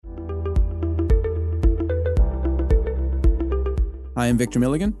Hi, I'm Victor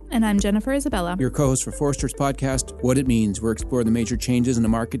Milligan. And I'm Jennifer Isabella. Your co-host for Forrester's podcast, What It Means. We're exploring the major changes in the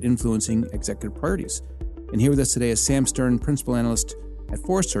market influencing executive priorities. And here with us today is Sam Stern, Principal Analyst at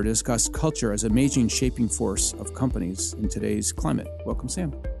Forrester, to discuss culture as a major shaping force of companies in today's climate. Welcome,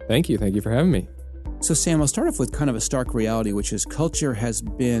 Sam. Thank you. Thank you for having me. So, Sam, I'll start off with kind of a stark reality, which is culture has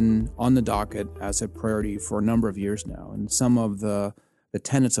been on the docket as a priority for a number of years now. And some of the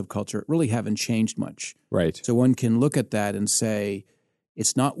tenets of culture really haven't changed much. Right. So one can look at that and say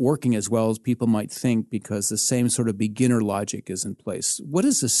it's not working as well as people might think because the same sort of beginner logic is in place. What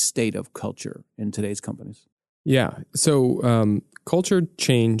is the state of culture in today's companies? Yeah. So culture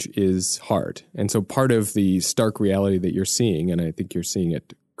change is hard. And so part of the stark reality that you're seeing, and I think you're seeing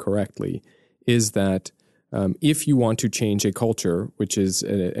it correctly, is that if you want to change a culture, which is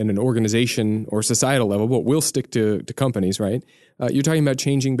in an organization or societal level, but we'll stick to companies, right? You're talking about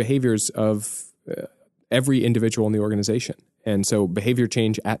changing behaviors of every individual in the organization. And so behavior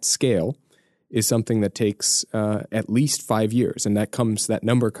change at scale is something that takes at least 5 years. And that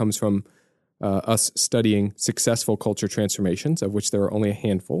number comes from us studying successful culture transformations, of which there are only a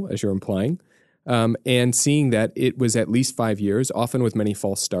handful, as you're implying, and seeing that it was at least 5 years, often with many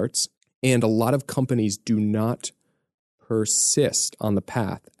false starts. And a lot of companies do not persist on the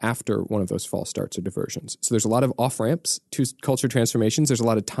path after one of those false starts or diversions. So there's a lot of off-ramps to culture transformations. There's a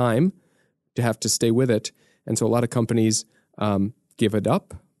lot of time to have to stay with it. And so a lot of companies give it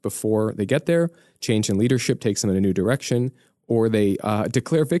up before they get there. Change in leadership takes them in a new direction, or they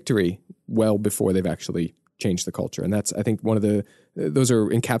declare victory well before they've actually changed the culture. And that's, I think, those are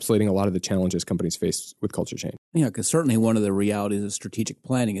encapsulating a lot of the challenges companies face with culture change. Yeah, because certainly one of the realities of strategic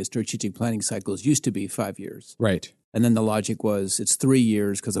planning cycles used to be 5 years. Right. And then the logic was it's 3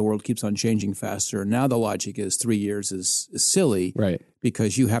 years because the world keeps on changing faster. Now the logic is 3 years is silly, right?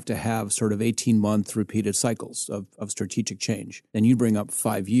 Because you have to have sort of 18-month repeated cycles of strategic change. Then you bring up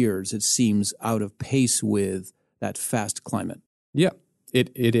 5 years. It seems out of pace with that fast climate. Yeah,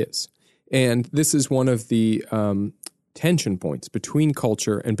 it is. And this is one of the tension points between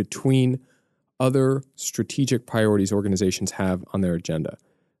culture and between other strategic priorities organizations have on their agenda.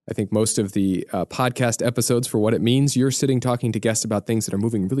 I think most of the podcast episodes for What It Means, you're sitting talking to guests about things that are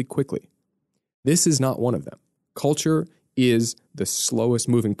moving really quickly. This is not one of them. Culture is the slowest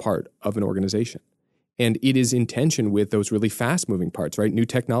moving part of an organization. And it is in tension with those really fast moving parts, right? New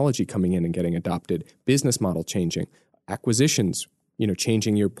technology coming in and getting adopted, business model changing, acquisitions,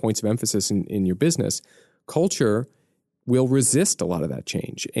 changing your points of emphasis in your business. Culture will resist a lot of that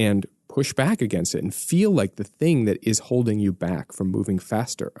change and push back against it and feel like the thing that is holding you back from moving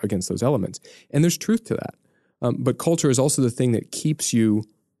faster against those elements. And there's truth to that. But culture is also the thing that keeps you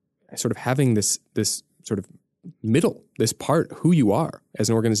sort of having this sort of middle, this part, who you are as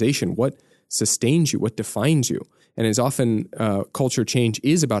an organization, what sustains you, what defines you. And as often culture change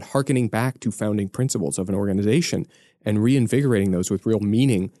is about hearkening back to founding principles of an organization and reinvigorating those with real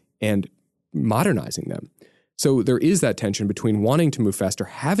meaning and modernizing them. So there is that tension between wanting to move faster,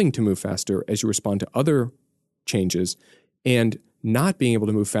 having to move faster as you respond to other changes, and not being able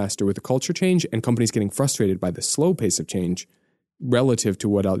to move faster with the culture change, and companies getting frustrated by the slow pace of change relative to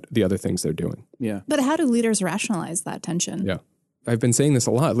what the other things they're doing. Yeah. But how do leaders rationalize that tension? Yeah. I've been saying this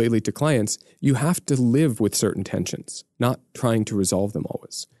a lot lately to clients. You have to live with certain tensions, not trying to resolve them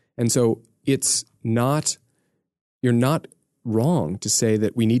always. And so you're not wrong to say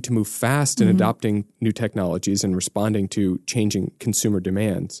that we need to move fast in adopting new technologies and responding to changing consumer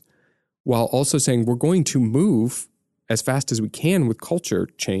demands, while also saying we're going to move as fast as we can with culture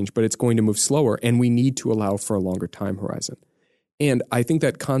change, but it's going to move slower, and we need to allow for a longer time horizon. And I think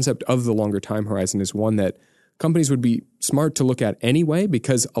that concept of the longer time horizon is one that companies would be smart to look at anyway,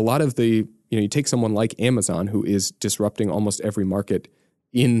 because a lot of you take someone like Amazon, who is disrupting almost every market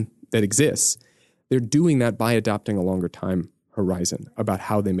that exists. They're doing that by adopting a longer time horizon about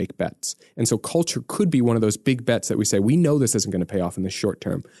how they make bets. And so culture could be one of those big bets that we say, we know this isn't going to pay off in the short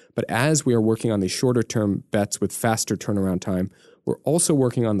term. But as we are working on these shorter term bets with faster turnaround time, we're also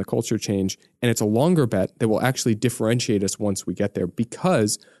working on the culture change. And it's a longer bet that will actually differentiate us once we get there,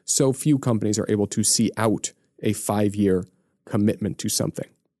 because so few companies are able to see out a 5-year commitment to something.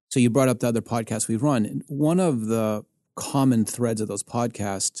 So you brought up the other podcasts we've run. One of the common threads of those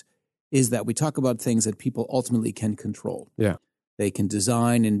podcasts is that we talk about things that people ultimately can control. Yeah. They can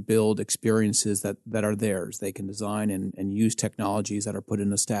design and build experiences that are theirs. They can design and use technologies that are put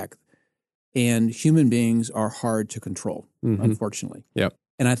in a stack. And human beings are hard to control, unfortunately. Yep.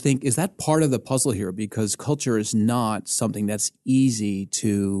 And I think, is that part of the puzzle here? Because culture is not something that's easy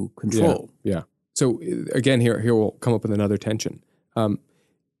to control. Yeah. So again, here we'll come up with another tension.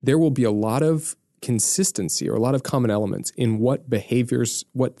 There will be a lot of consistency or a lot of common elements in what behaviors,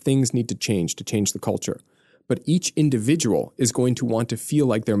 what things need to change the culture. But each individual is going to want to feel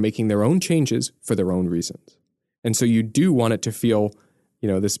like they're making their own changes for their own reasons. And so you do want it to feel,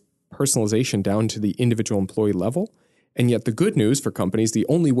 this personalization down to the individual employee level. And yet the good news for companies, the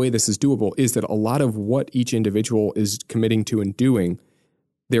only way this is doable is that a lot of what each individual is committing to and doing,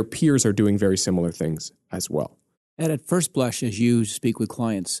 their peers are doing very similar things as well. And at first blush, as you speak with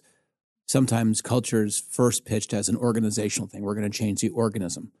clients, sometimes culture is first pitched as an organizational thing. We're going to change the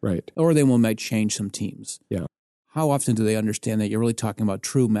organism. Right. Or they might change some teams. Yeah. How often do they understand that you're really talking about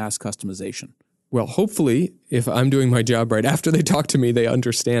true mass customization? Well, hopefully, if I'm doing my job right, after they talk to me, they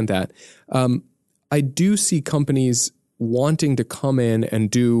understand that. I do see companies wanting to come in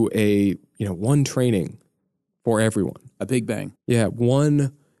and do a, one training for everyone. A big bang. Yeah,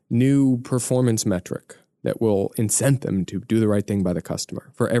 one new performance metric that will incent them to do the right thing by the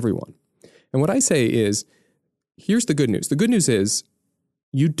customer for everyone. And what I say is, here's the good news. The good news is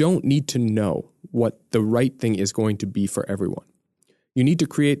you don't need to know what the right thing is going to be for everyone. You need to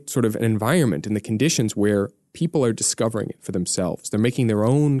create sort of an environment and the conditions where people are discovering it for themselves. They're making their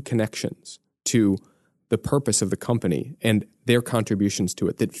own connections to the purpose of the company and their contributions to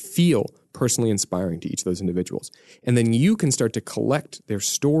it that feel personally inspiring to each of those individuals. And then you can start to collect their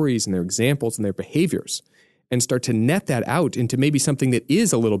stories and their examples and their behaviors and start to net that out into maybe something that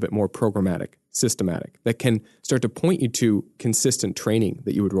is a little bit more programmatic, systematic, that can start to point you to consistent training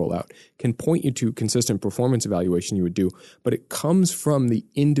that you would roll out, can point you to consistent performance evaluation you would do, but it comes from the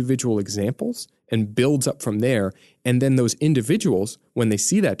individual examples and builds up from there. And then those individuals, when they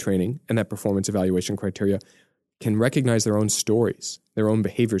see that training and that performance evaluation criteria, can recognize their own stories, their own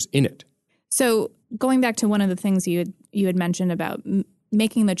behaviors in it. So going back to one of the things you had mentioned about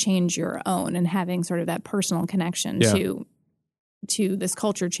making the change your own and having sort of that personal connection to this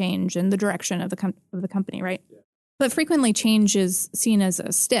culture change and the direction of the company, right? Yeah. But frequently change is seen as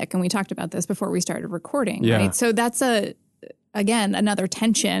a stick, and we talked about this before we started recording, right? So that's again another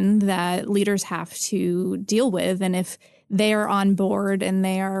tension that leaders have to deal with, and if they are on board and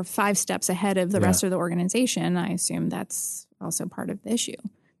they are 5 steps ahead of the rest of the organization, I assume that's also part of the issue.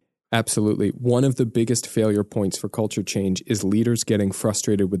 Absolutely. One of the biggest failure points for culture change is leaders getting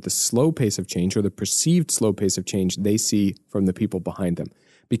frustrated with the slow pace of change or the perceived slow pace of change they see from the people behind them.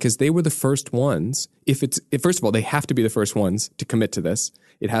 Because they were the first ones, first of all, they have to be the first ones to commit to this.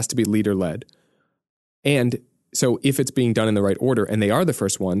 It has to be leader-led. And so if it's being done in the right order and they are the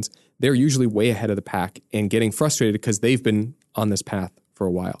first ones, they're usually way ahead of the pack and getting frustrated because they've been on this path for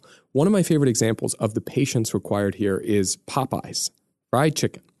a while. One of my favorite examples of the patience required here is Popeyes, fried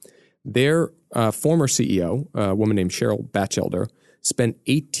chicken. Their former CEO, a woman named Cheryl Batchelder, spent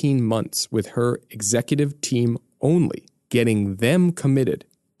 18 months with her executive team only, getting them committed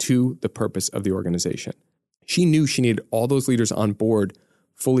to the purpose of the organization. She knew she needed all those leaders on board,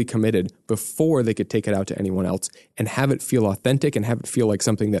 fully committed, before they could take it out to anyone else and have it feel authentic and have it feel like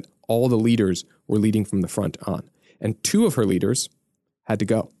something that all the leaders were leading from the front on. And 2 of her leaders had to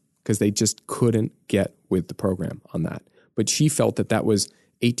go because they just couldn't get with the program on that. But she felt that was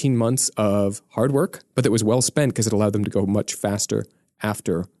 18 months of hard work, but that was well spent because it allowed them to go much faster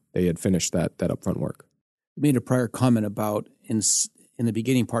after they had finished that upfront work. You made a prior comment about in the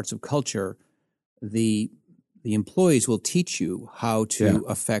beginning parts of culture, the employees will teach you how to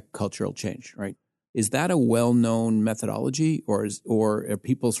affect cultural change, right? Is that a well-known methodology, or are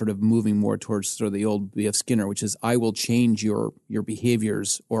people sort of moving more towards sort of the old B.F. Skinner, which is I will change your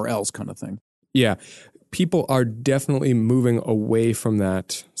behaviors or else kind of thing? Yeah. People are definitely moving away from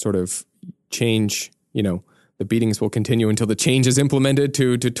that sort of change, the beatings will continue until the change is implemented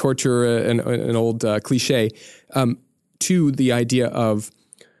to torture an old cliche, to the idea of,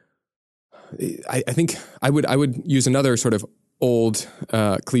 I think I would use another sort of old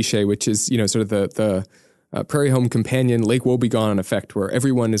cliche, which is, sort of the Prairie Home Companion, Lake Woebegone effect, where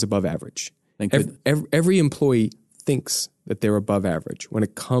everyone is above average. Every employee thinks that they're above average when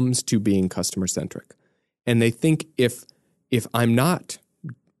it comes to being customer-centric. And they think if I'm not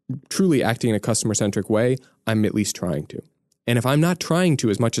truly acting in a customer-centric way, I'm at least trying to. And if I'm not trying to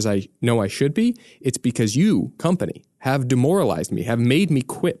as much as I know I should be, it's because you, company, have demoralized me, have made me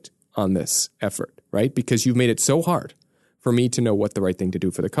quit on this effort, right? Because you've made it so hard for me to know what the right thing to do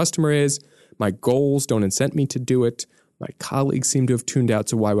for the customer is. My goals don't incent me to do it. My colleagues seem to have tuned out,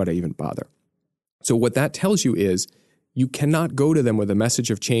 so why would I even bother? So what that tells you is you cannot go to them with a message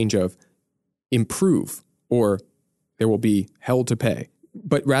of change of improve or there will be hell to pay,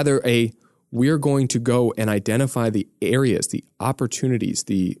 but rather we're going to go and identify the areas, the opportunities,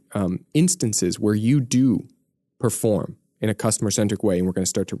 the instances where you do perform in a customer-centric way, and we're going to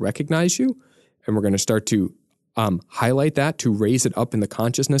start to recognize you And we're going to start to highlight that, to raise it up in the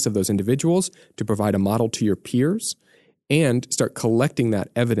consciousness of those individuals, to provide a model to your peers, and start collecting that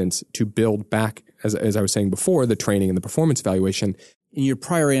evidence to build back, as I was saying before, the training and the performance evaluation. In your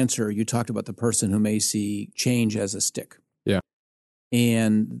prior answer, you talked about the person who may see change as a stick. Yeah.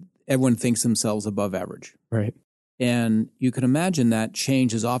 And everyone thinks themselves above average. Right. And you can imagine that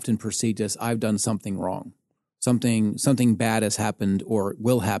change is often perceived as, I've done something wrong. Something bad has happened or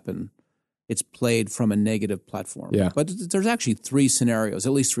will happen. It's played from a negative platform. Yeah. But there's actually at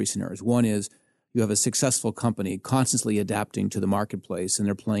least three scenarios. One is you have a successful company constantly adapting to the marketplace, and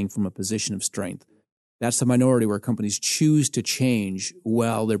they're playing from a position of strength. That's the minority where companies choose to change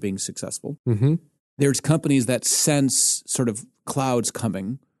while they're being successful. Mm-hmm. There's companies that sense sort of clouds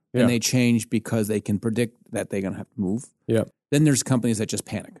coming, and they change because they can predict that they're going to have to move. Yeah. Then there's companies that just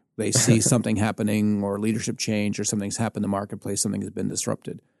panic. They see something happening or leadership change or something's happened in the marketplace, something has been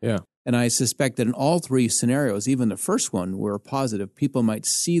disrupted. Yeah. And I suspect that in all three scenarios, even the first one where positive, people might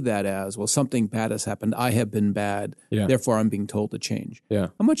see that as, well, something bad has happened. I have been bad. Yeah. Therefore, I'm being told to change. Yeah.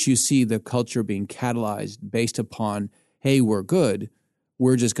 How much you see the culture being catalyzed based upon, hey, we're good.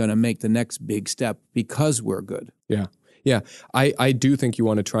 We're just going to make the next big step because we're good. Yeah. Yeah. I do think you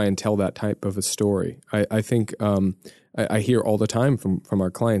want to try and tell that type of a story. I think I hear all the time from our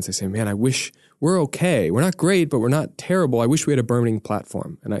clients, they say, man, I wish we're okay. We're not great, but we're not terrible. I wish we had a burning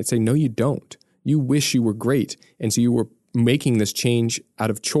platform. And I'd say, no, you don't. You wish you were great. And so you were making this change out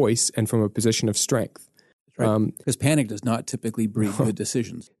of choice and from a position of strength. Right. Because panic does not typically breed good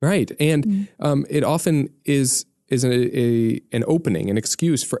decisions. Right. And it often is an opening, an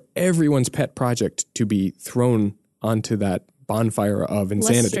excuse for everyone's pet project to be thrown onto that bonfire of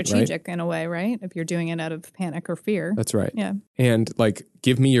insanity. Less strategic in a way, right? If you're doing it out of panic or fear. That's right. Yeah. And like,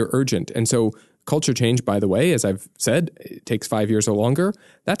 give me your urgent. And so culture change, by the way, as I've said, it takes 5 years or longer.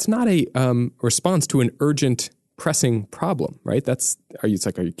 That's not a response to an urgent, pressing problem, right? Are you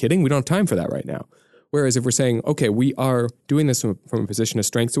kidding? We don't have time for that right now. Whereas if we're saying, okay, we are doing this from a position of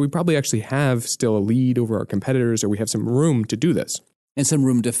strength, so we probably actually have still a lead over our competitors, or we have some room to do this. And some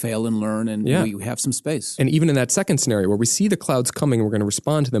room to fail and learn, and we have some space. And even in that second scenario where we see the clouds coming, we're going to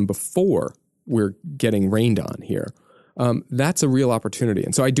respond to them before we're getting rained on here. That's a real opportunity.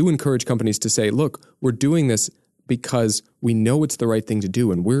 And so I do encourage companies to say, look, we're doing this because we know it's the right thing to do,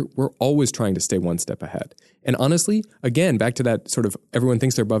 and we're always trying to stay one step ahead. And honestly, again, back to that sort of everyone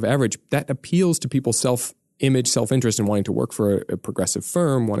thinks they're above average, that appeals to people's self-image, self-interest in wanting to work for a progressive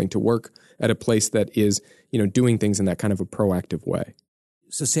firm, wanting to work at a place that is, doing things in that kind of a proactive way.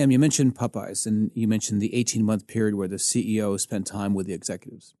 So, Sam, you mentioned Popeyes, and you mentioned the 18-month period where the CEO spent time with the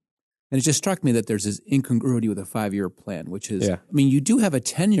executives. And it just struck me that there's this incongruity with a 5-year plan, which is, you do have a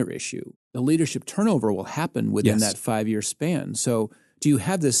tenure issue. The leadership turnover will happen within that 5-year span. So do you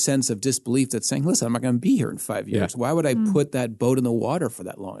have this sense of disbelief that's saying, listen, I'm not going to be here in 5 years. Why would I put that boat in the water for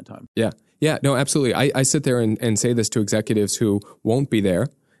that long a time? Yeah. Yeah, no, absolutely. I sit there and say this to executives who won't be there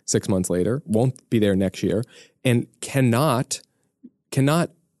 6 months later, won't be there next year, and cannot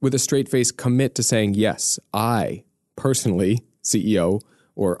with a straight face commit to saying, yes, I personally, CEO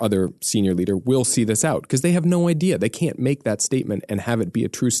or other senior leader, will see this out, because they have no idea. They can't make that statement and have it be a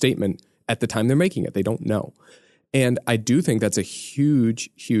true statement at the time they're making it. They don't know. And I do think that's a huge,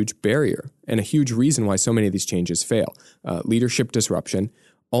 huge barrier and a huge reason why so many of these changes fail. Leadership disruption.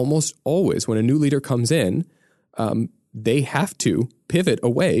 Almost always when a new leader comes in, they have to pivot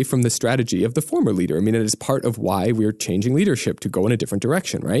away from the strategy of the former leader. I mean, it is part of why we're changing leadership to go in a different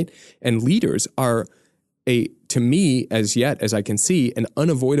direction, right? And leaders are to me, as I can see, an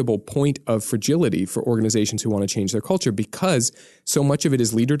unavoidable point of fragility for organizations who want to change their culture, because so much of it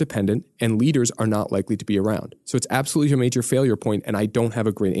is leader dependent and leaders are not likely to be around. So it's absolutely a major failure point, and I don't have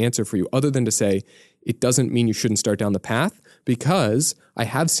a great answer for you other than to say it doesn't mean you shouldn't start down the path, because I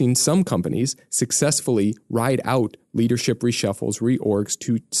have seen some companies successfully ride out leadership reshuffles, reorgs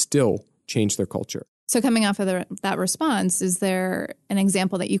to still change their culture. So coming off of that response, is there an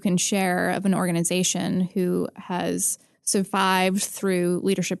example that you can share of an organization who has survived through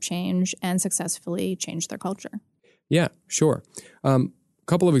leadership change and successfully changed their culture? Yeah, sure. A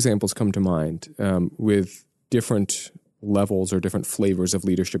couple of examples come to mind with different levels or different flavors of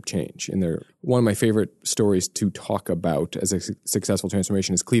leadership change. And one of my favorite stories to talk about as a successful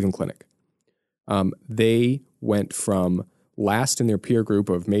transformation is Cleveland Clinic. They went from last in their peer group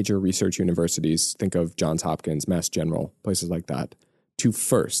of major research universities, think of Johns Hopkins, Mass General, places like that, to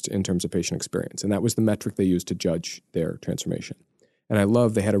first in terms of patient experience. And that was the metric they used to judge their transformation. And I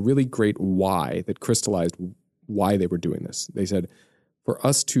love they had a really great why that crystallized why they were doing this. They said, for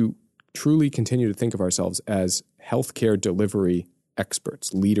us to truly continue to think of ourselves as healthcare delivery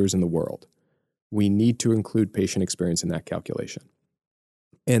experts, leaders in the world, we need to include patient experience in that calculation.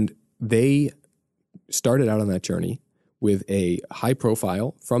 And they started out on that journey with a high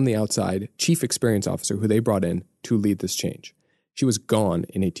profile from the outside chief experience officer who they brought in to lead this change. She was gone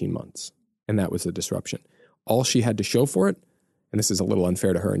in 18 months, and that was a disruption. All she had to show for it, and this is a little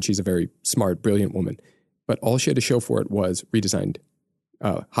unfair to her, and she's a very smart, brilliant woman, but all she had to show for it was redesigned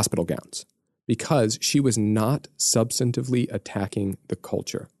hospital gowns, because she was not substantively attacking the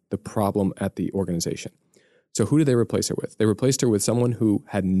culture, the problem at the organization. So who did they replace her with? They replaced her with someone who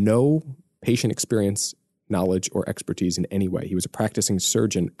had no patient experience, knowledge, or expertise in any way. He was a practicing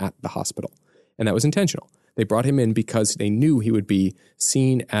surgeon at the hospital, and that was intentional. They brought him in because they knew he would be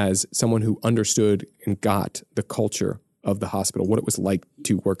seen as someone who understood and got the culture of the hospital, what it was like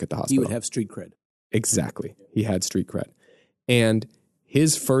to work at the hospital. He would have street cred. Exactly. He had street cred. And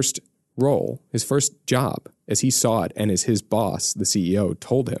his first role, his first job, as he saw it, and as his boss, the CEO,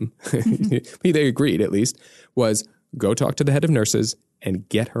 told him, they agreed at least, was go talk to the head of nurses and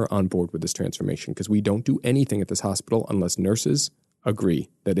get her on board with this transformation, because we don't do anything at this hospital unless nurses agree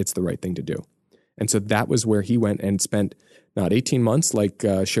that it's the right thing to do. And so that was where he went and spent not 18 months like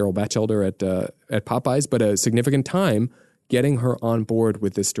Cheryl Batchelder at Popeyes, but a significant time getting her on board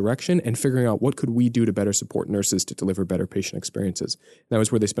with this direction and figuring out what could we do to better support nurses to deliver better patient experiences. And that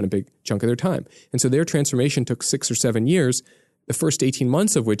was where they spent a big chunk of their time. And so their transformation took 6 or 7 years, the first 18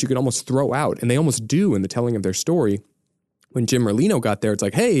 months of which you could almost throw out, and they almost do in the telling of their story. When Jim Merlino got there, it's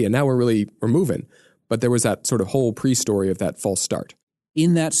like, hey, and now we're moving. But there was that sort of whole pre-story of that false start.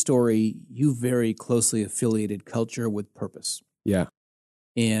 In that story, you very closely affiliated culture with purpose. Yeah.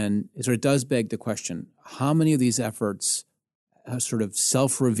 And it sort of does beg the question, how many of these efforts sort of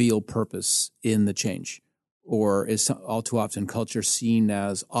self-reveal purpose in the change? Or is all too often culture seen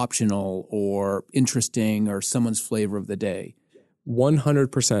as optional or interesting or someone's flavor of the day?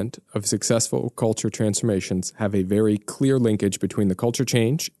 100% of successful culture transformations have a very clear linkage between the culture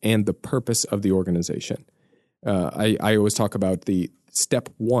change and the purpose of the organization. I always talk about the step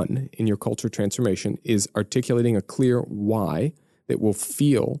one in your culture transformation is articulating a clear why that will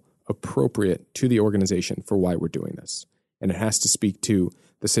feel appropriate to the organization for why we're doing this. And it has to speak to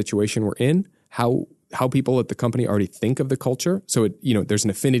the situation we're in, how people at the company already think of the culture. So there's an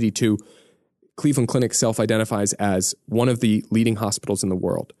affinity to Cleveland Clinic self-identifies as one of the leading hospitals in the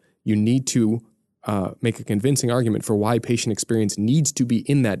world. You need to make a convincing argument for why patient experience needs to be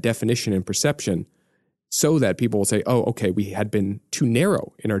in that definition and perception, so that people will say, oh, okay, we had been too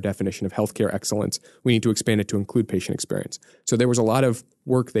narrow in our definition of healthcare excellence. We need to expand it to include patient experience. So there was a lot of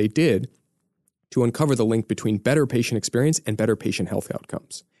work they did to uncover the link between better patient experience and better patient health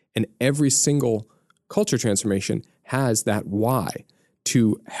outcomes. And every single culture transformation has that why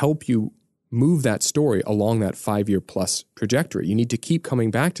to help you move that story along that 5-year plus trajectory. You need to keep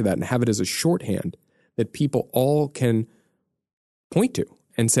coming back to that and have it as a shorthand that people all can point to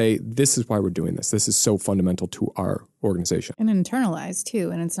and say, this is why we're doing this. This is so fundamental to our organization. And internalize, too.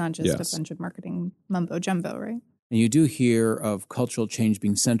 And it's not just a bunch of marketing mumbo jumbo, right? And you do hear of cultural change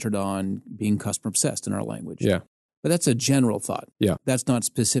being centered on being customer obsessed in our language. Yeah. But that's a general thought. Yeah. That's not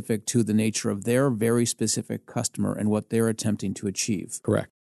specific to the nature of their very specific customer and what they're attempting to achieve. Correct.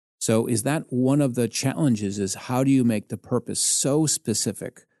 So is that one of the challenges, is how do you make the purpose so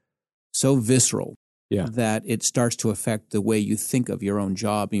specific, so visceral, that it starts to affect the way you think of your own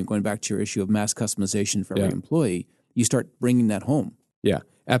job? And going back to your issue of mass customization for every employee, you start bringing that home. Yeah,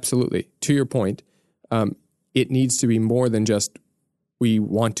 absolutely. To your point, it needs to be more than just we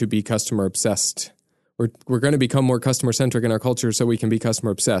want to be customer obsessed. We're going to become more customer centric in our culture so we can be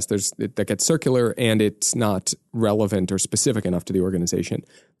customer obsessed. That gets circular and it's not relevant or specific enough to the organization.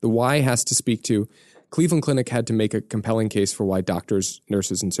 The why has to speak to Cleveland Clinic had to make a compelling case for why doctors,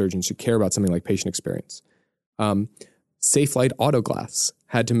 nurses, and surgeons should care about something like patient experience. Safelite Auto Glass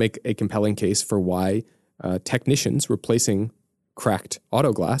had to make a compelling case for why technicians replacing cracked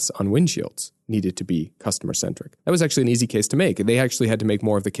auto glass on windshields needed to be customer-centric. That was actually an easy case to make. They actually had to make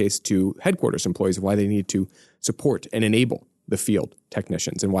more of the case to headquarters employees of why they needed to support and enable the field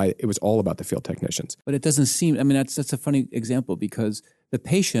technicians and why it was all about the field technicians. But it doesn't seem, that's a funny example, because the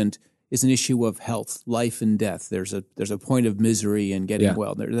patient is an issue of health, life and death. There's a point of misery and getting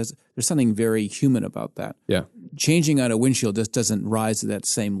well. There's something very human about that. Yeah. Changing on a windshield just doesn't rise to that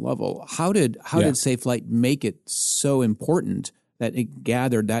same level. How did Safelite make it so important that it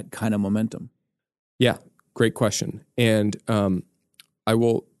gathered that kind of momentum? Yeah, great question. And I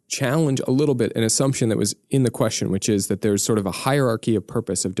will challenge a little bit an assumption that was in the question, which is that there's sort of a hierarchy of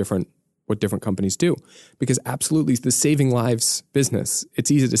purpose of what different companies do. Because absolutely, the saving lives business,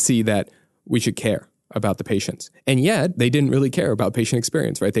 it's easy to see that we should care about the patients. And yet they didn't really care about patient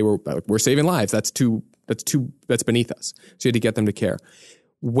experience, right? They were like, we're saving lives. That's beneath us. So you had to get them to care.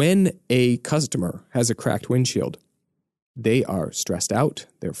 When a customer has a cracked windshield, they are stressed out,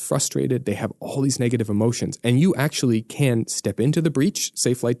 they're frustrated, they have all these negative emotions. And you actually can step into the breach,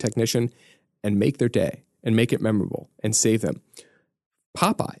 say flight technician, and make their day and make it memorable and save them.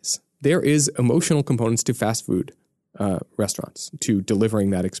 Popeyes, there is emotional components to fast food restaurants, to delivering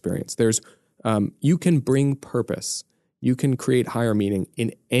that experience. You can bring purpose. You can create higher meaning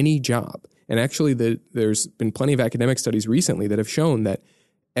in any job. And actually, there's been plenty of academic studies recently that have shown that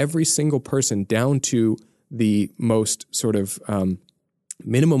every single person, down to the most sort of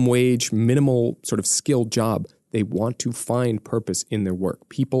minimum wage, minimal sort of skilled job, they want to find purpose in their work.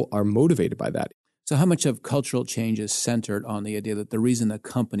 People are motivated by that. So how much of cultural change is centered on the idea that the reason the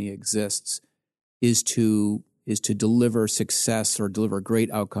company exists is to deliver success or deliver great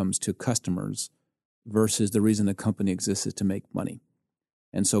outcomes to customers versus the reason the company exists is to make money?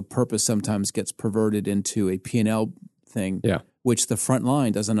 And so purpose sometimes gets perverted into a P&L thing, which the front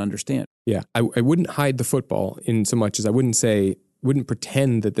line doesn't understand. Yeah, I wouldn't hide the football in so much as I wouldn't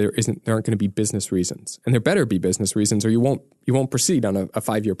pretend that there aren't going to be business reasons. And there better be business reasons, or you won't proceed on a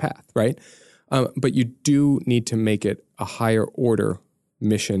 5-year path, right? But you do need to make it a higher order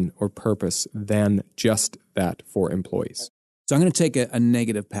mission or purpose than just that for employees. So I'm going to take a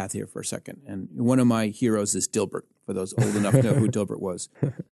negative path here for a second. And one of my heroes is Dilbert, for those old enough to know who Dilbert was.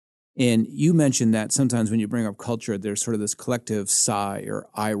 And you mentioned that sometimes when you bring up culture, there's sort of this collective sigh or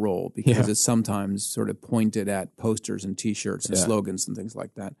eye roll because it's sometimes sort of pointed at posters and T-shirts and slogans and things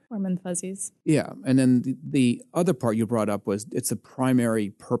like that. Warm and fuzzies. Yeah. And then the other part you brought up was it's the primary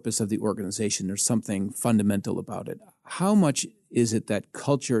purpose of the organization. There's something fundamental about it. How much is it that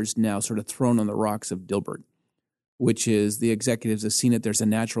culture is now sort of thrown on the rocks of Dilbert, which is the executives have seen it, there's a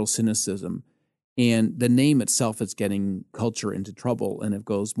natural cynicism. And the name itself is getting culture into trouble, and it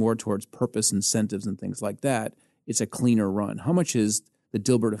goes more towards purpose, incentives, and things like that. It's a cleaner run. How much is the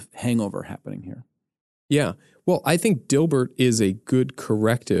Dilbert hangover happening here? Yeah. Well, I think Dilbert is a good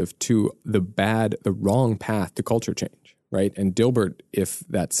corrective to the wrong path to culture change, right? And Dilbert, if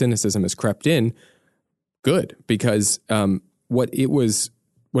that cynicism has crept in, good, because what it was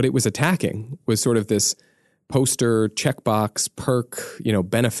attacking was sort of this poster, checkbox, perk,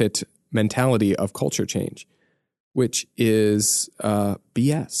 benefit mentality of culture change, which is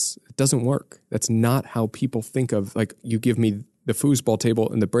BS. It doesn't work. That's not how people think of, like, you give me the foosball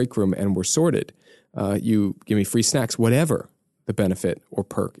table in the break room and we're sorted. You give me free snacks, whatever the benefit or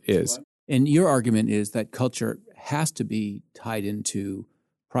perk is. And your argument is that culture has to be tied into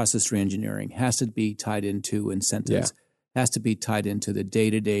process reengineering, has to be tied into incentives, has to be tied into the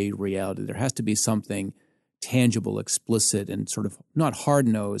day-to-day reality. There has to be something tangible, explicit, and sort of not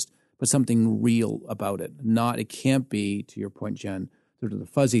hard-nosed, but something real about it. It can't be, to your point, Jen, sort of the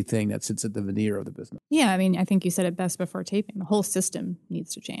fuzzy thing that sits at the veneer of the business. Yeah, I mean, I think you said it best before taping. The whole system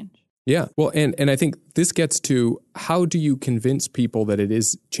needs to change. Yeah, well, and I think this gets to how do you convince people that it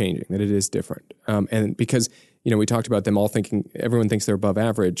is changing, that it is different? And because, we talked about them all thinking, everyone thinks they're above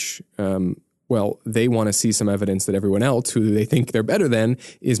average. Well, they want to see some evidence that everyone else who they think they're better than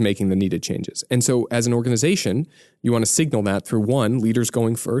is making the needed changes. And so as an organization, you want to signal that through, one, leaders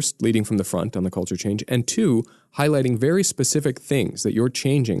going first, leading from the front on the culture change, and two, highlighting very specific things that you're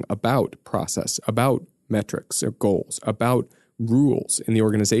changing about process, about metrics or goals, about rules in the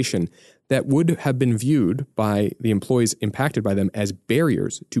organization that would have been viewed by the employees impacted by them as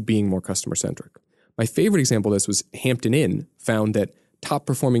barriers to being more customer-centric. My favorite example of this was Hampton Inn found that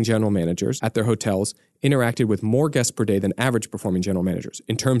top-performing general managers at their hotels interacted with more guests per day than average-performing general managers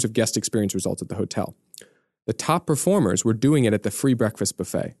in terms of guest experience results at the hotel. The top performers were doing it at the free breakfast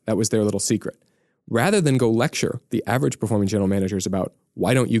buffet. That was their little secret. Rather than go lecture the average-performing general managers about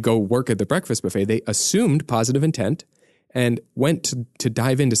why don't you go work at the breakfast buffet, they assumed positive intent and went to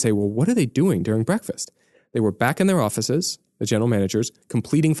dive in to say, well, what are they doing during breakfast? They were back in their offices, the general managers,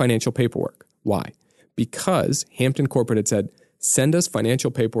 completing financial paperwork. Why? Because Hampton Corporate had said, send us financial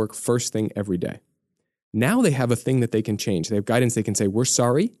paperwork first thing every day. Now they have a thing that they can change. They have guidance. They can say, we're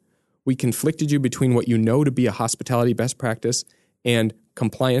sorry. We conflicted you between what you know to be a hospitality best practice and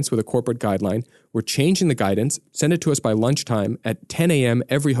compliance with a corporate guideline. We're changing the guidance. Send it to us by lunchtime. At 10 a.m.,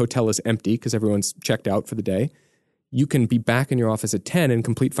 every hotel is empty because everyone's checked out for the day. You can be back in your office at 10 and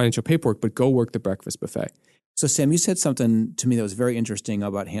complete financial paperwork, but go work the breakfast buffet. So, Sam, you said something to me that was very interesting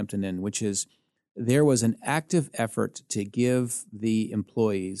about Hampton Inn, which is there was an active effort to give the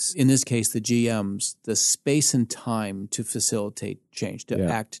employees, in this case the GMs, the space and time to facilitate change, to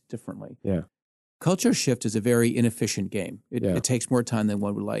act differently. Yeah. Culture shift is a very inefficient game. It takes more time than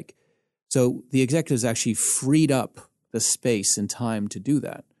one would like. So the executives actually freed up the space and time to do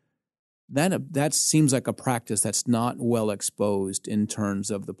that. That seems like a practice that's not well exposed in terms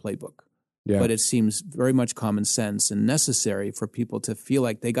of the playbook. Yeah. But it seems very much common sense and necessary for people to feel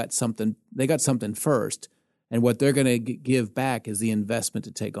like they got something first, and what they're going to give back is the investment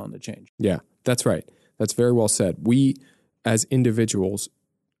to take on the change. Yeah, that's right. That's very well said. We, as individuals,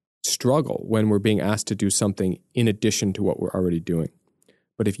 struggle when we're being asked to do something in addition to what we're already doing.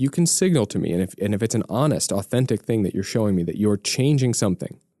 But if you can signal to me, and if it's an honest, authentic thing that you're showing me, that you're changing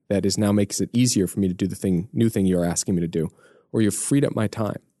something that is now makes it easier for me to do the new thing you're asking me to do, or you've freed up my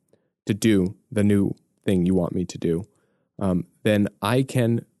time to do the new thing you want me to do, then I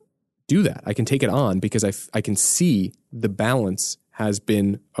can do that. I can take it on because I can see the balance has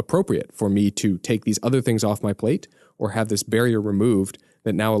been appropriate for me to take these other things off my plate or have this barrier removed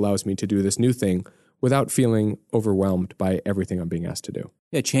that now allows me to do this new thing without feeling overwhelmed by everything I'm being asked to do.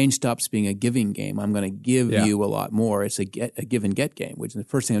 Yeah, change stops being a giving game. I'm going to give you a lot more. It's a give and get game, which the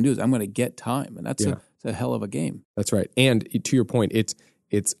first thing I'm going to do is I'm going to get time, and that's a hell of a game. That's right. And to your point,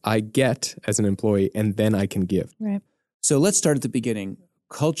 it's I get as an employee, and then I can give. Right. So let's start at the beginning.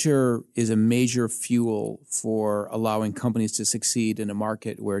 Culture is a major fuel for allowing companies to succeed in a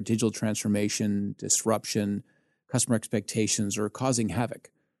market where digital transformation, disruption, customer expectations are causing havoc.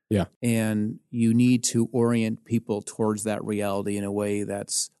 Yeah. And you need to orient people towards that reality in a way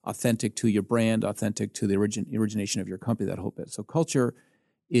that's authentic to your brand, authentic to the origination of your company, that whole bit. So culture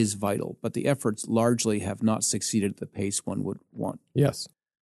is vital, but the efforts largely have not succeeded at the pace one would want. Yes.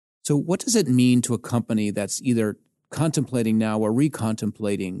 So what does it mean to a company that's either contemplating now or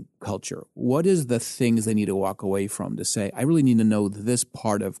recontemplating culture? What is the things they need to walk away from to say, I really need to know this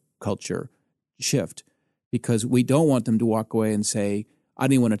part of culture shift? Because we don't want them to walk away and say, I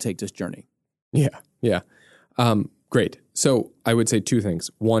didn't want to take this journey. Yeah. Great. So I would say two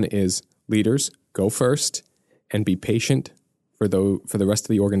things. One is leaders, go first and be patient for the rest of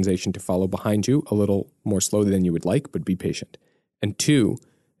the organization to follow behind you a little more slowly than you would like, but be patient. And two,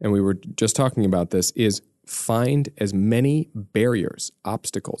 and we were just talking about this, is find as many barriers,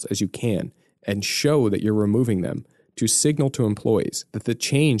 obstacles as you can and show that you're removing them to signal to employees that the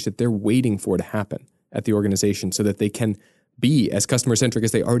change that they're waiting for to happen at the organization so that they can be as customer-centric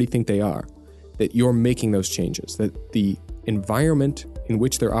as they already think they are, that you're making those changes, that the environment in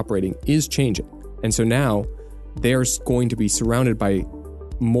which they're operating is changing. And so now they're going to be surrounded by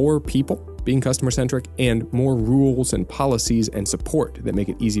more people being customer-centric and more rules and policies and support that make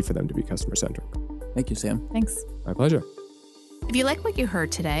it easy for them to be customer-centric. Thank you, Sam. Thanks. My pleasure. If you like what you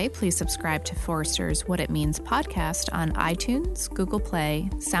heard today, please subscribe to Forrester's What It Means podcast on iTunes, Google Play,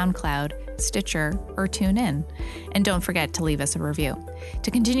 SoundCloud, Stitcher, or TuneIn. And don't forget to leave us a review.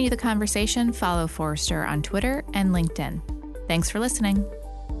 To continue the conversation, follow Forrester on Twitter and LinkedIn. Thanks for listening.